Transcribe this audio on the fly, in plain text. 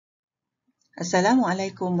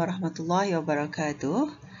Assalamualaikum warahmatullahi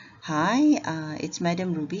wabarakatuh. Hi, it's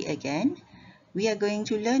Madam Ruby again. We are going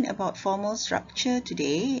to learn about formal structure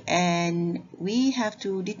today, and we have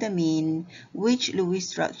to determine which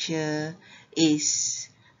Lewis structure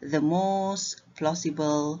is the most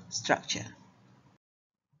plausible structure.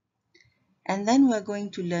 And then we're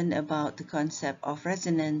going to learn about the concept of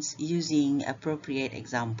resonance using appropriate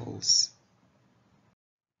examples.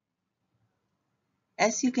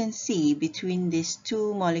 As you can see, between these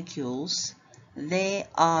two molecules, there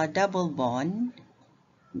are double bond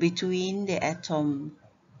between the atom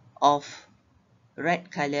of red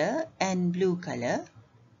color and blue color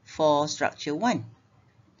for structure 1.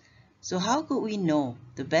 So how could we know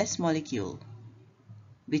the best molecule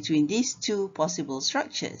between these two possible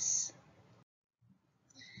structures?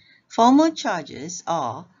 Formal charges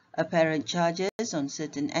are apparent charges on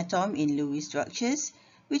certain atom in Lewis structures,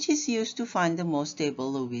 which is used to find the most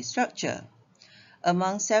stable Lewis structure.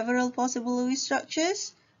 Among several possible Lewis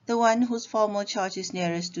structures, the one whose formal charge is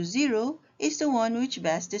nearest to zero is the one which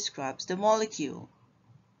best describes the molecule.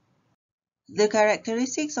 The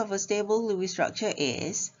characteristics of a stable Lewis structure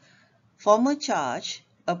is formal charge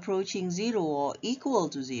approaching zero or equal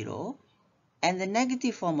to zero, and the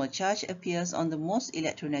negative formal charge appears on the most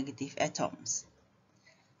electronegative atoms.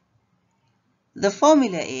 The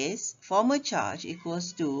formula is formal charge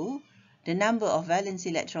equals to the number of valence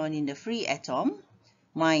electron in the free atom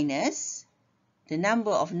minus the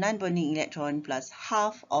number of non-bonding electron plus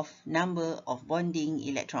half of number of bonding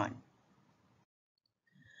electron.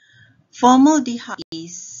 Formaldehyde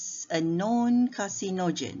is a known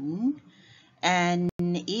carcinogen and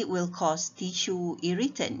it will cause tissue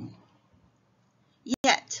irritant.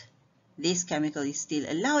 Yet, this chemical is still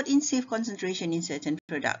allowed in safe concentration in certain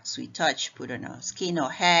products we touch, put on our skin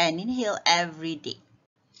or hair, and inhale every day.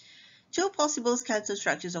 Two possible skeletal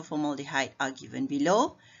structures of formaldehyde are given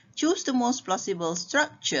below. Choose the most plausible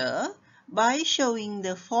structure by showing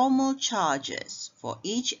the formal charges for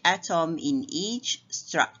each atom in each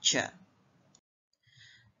structure.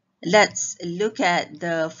 Let's look at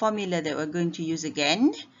the formula that we're going to use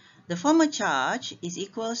again. The formal charge is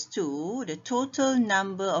equals to the total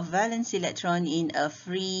number of valence electron in a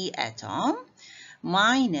free atom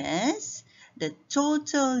minus the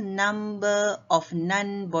total number of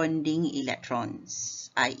non-bonding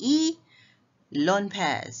electrons, i.e. lone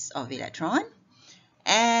pairs of electron,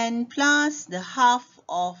 and plus the half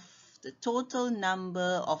of the total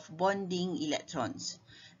number of bonding electrons,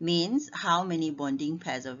 means how many bonding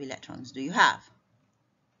pairs of electrons do you have.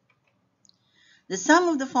 The sum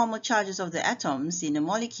of the formal charges of the atoms in a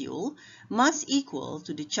molecule must equal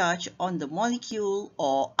to the charge on the molecule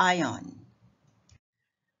or ion.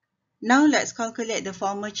 Now let's calculate the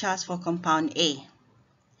formal charge for compound A.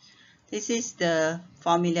 This is the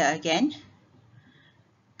formula again.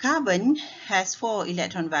 Carbon has 4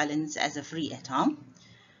 electron valence as a free atom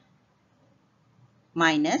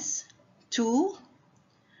minus 2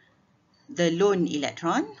 the lone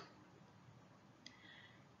electron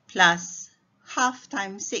plus half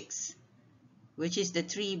times 6, which is the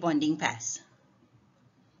 3 bonding pairs.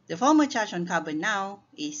 The formal charge on carbon now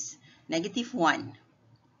is -1.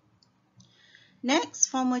 Next,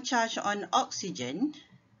 formal charge on oxygen,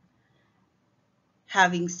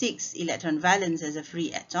 having 6 electron valence as a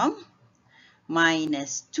free atom,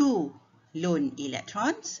 minus 2 lone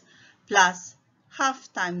electrons, plus half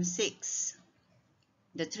times 6,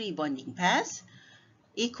 the 3 bonding pairs,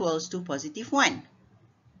 equals to +1.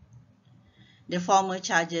 The formal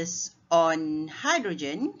charges on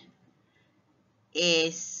hydrogen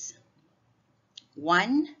is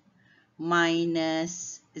 1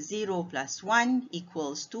 minus 0 plus 1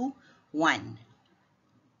 equals to 1.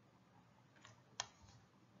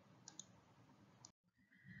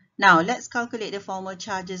 Now let's calculate the formal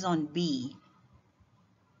charges on B.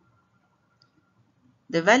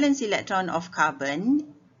 The valence electron of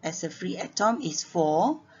carbon as a free atom is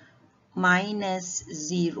 4 minus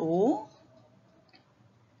 0.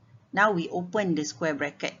 Now we open the square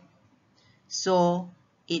bracket. So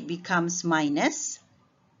it becomes minus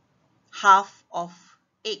half of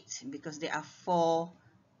 8 because there are 4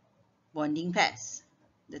 bonding pairs.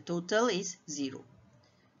 The total is 0.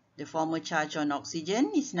 The formal charge on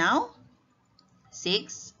oxygen is now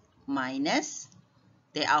 6 minus,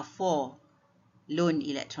 there are 4 lone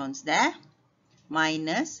electrons there,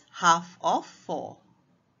 minus half of 4,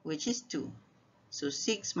 which is 2. So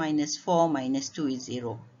 6 minus 4 minus 2 is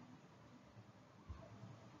 0.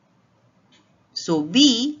 So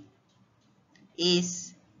B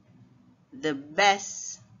is the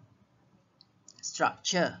best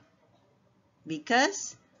structure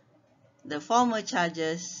because the formal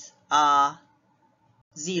charges are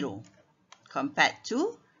 0 compared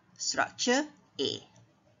to structure A.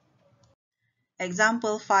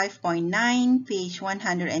 Example 5.9, page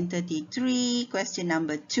 133, question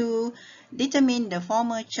number 2. Determine the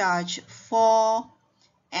formal charge for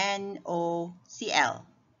NOCl.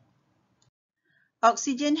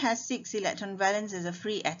 Oxygen has 6 electron valence as a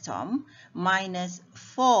free atom, minus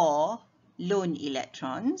 4 lone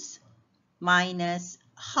electrons, minus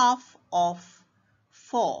half of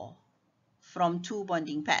 4 from 2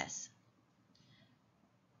 bonding pairs,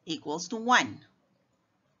 equals to 1.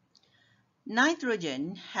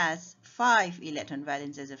 Nitrogen has 5 electron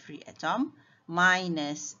valence as a free atom,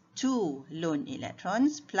 minus 2 lone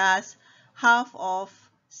electrons, plus half of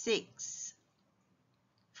 6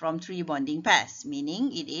 from 3 bonding pairs,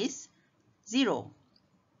 meaning it is 0.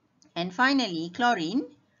 And finally, chlorine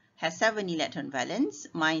has 7 electron valence,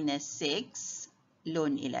 minus 6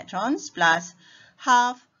 lone electrons, plus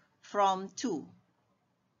half from 2,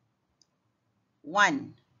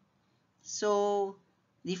 1. So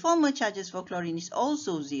the formal charges for chlorine is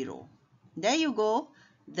also 0. There you go,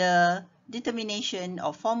 the determination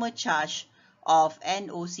of formal charge of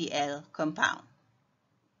NOCl compound.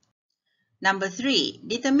 Number 3,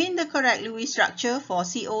 determine the correct Lewis structure for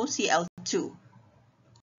COCl2.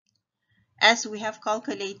 As we have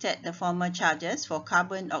calculated the formal charges for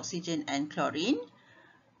carbon, oxygen, and chlorine,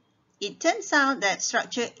 it turns out that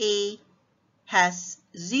structure A has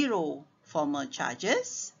 0 formal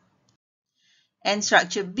charges, and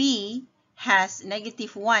structure B has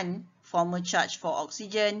 -1 formal charge for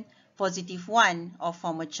oxygen, +1 of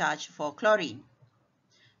formal charge for chlorine,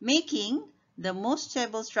 making the most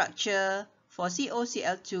stable structure for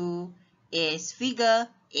COCl2 is figure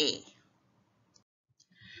A.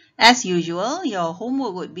 As usual, your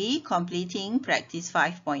homework would be completing practice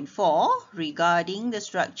 5.4 regarding the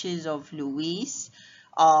structures of Lewis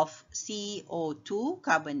of CO2,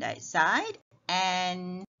 carbon dioxide,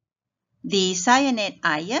 and the cyanide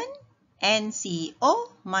ion,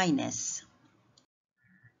 NCO-.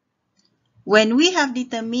 When we have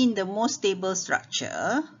determined the most stable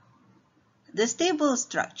structure, the stable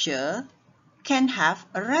structure can have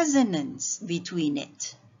a resonance between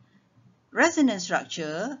it. Resonance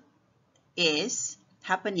structure is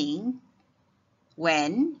happening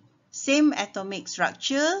when same atomic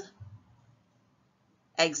structure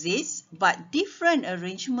exists but different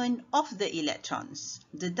arrangement of the electrons.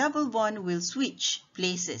 The double bond will switch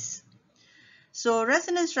places. So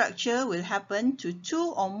resonance structure will happen to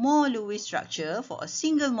 2 or more Lewis structure for a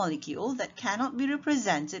single molecule that cannot be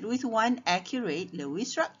represented with one accurate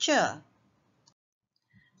Lewis structure.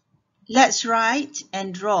 Let's write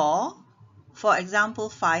and draw for example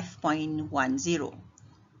 5.10.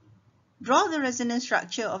 Draw the resonance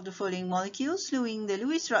structure of the following molecules following the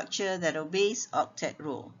Lewis structure that obeys octet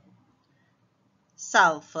rule.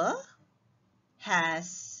 Sulfur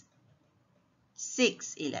has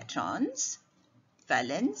 6 electrons,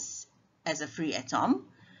 valence as a free atom,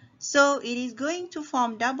 so it is going to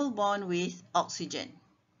form double bond with oxygen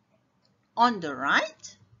on the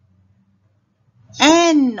right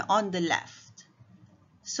and on the left.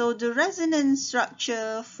 So the resonance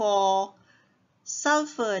structure for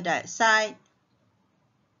sulfur dioxide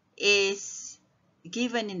is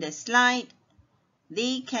given in the slide.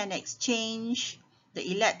 They can exchange,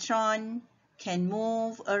 the electron can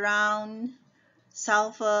move around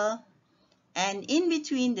sulfur, and in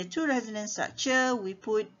between the two resonance structure we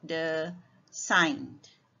put the sign,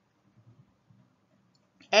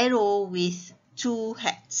 arrow with 2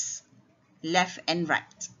 heads, left and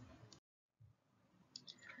right.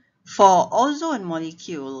 For ozone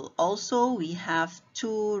molecule also we have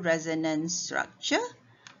 2 resonance structure.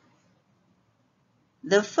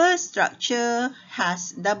 The first structure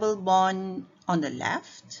has double bond on the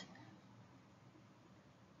left,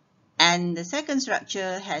 and the second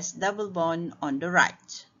structure has double bond on the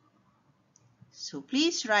right. So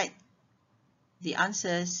please write the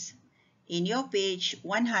answers in your page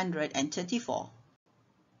 134.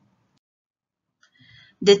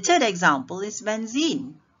 The third example is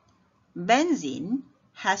benzene. Benzene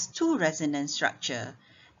has 2 resonance structure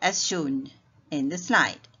as shown in the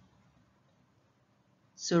slide.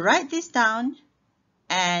 So write this down,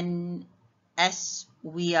 and as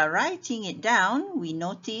we are writing it down, we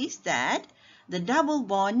notice that the double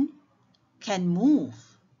bond can move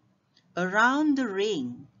around the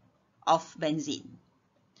ring of benzene.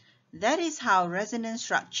 That is how resonance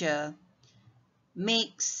structure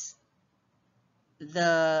makes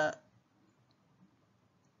the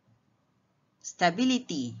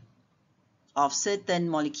stability of certain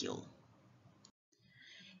molecule.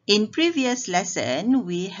 In previous lesson,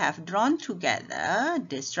 we have drawn together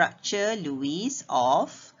the structure, Lewis,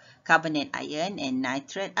 of carbonate ion and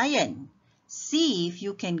nitrate ion. See if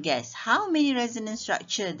you can guess how many resonance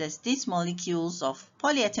structure does these molecules of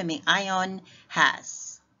polyatomic ion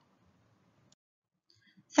has.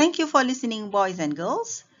 Thank you for listening, boys and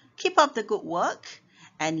girls. Keep up the good work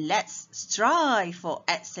and let's strive for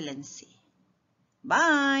excellency.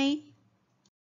 Bye.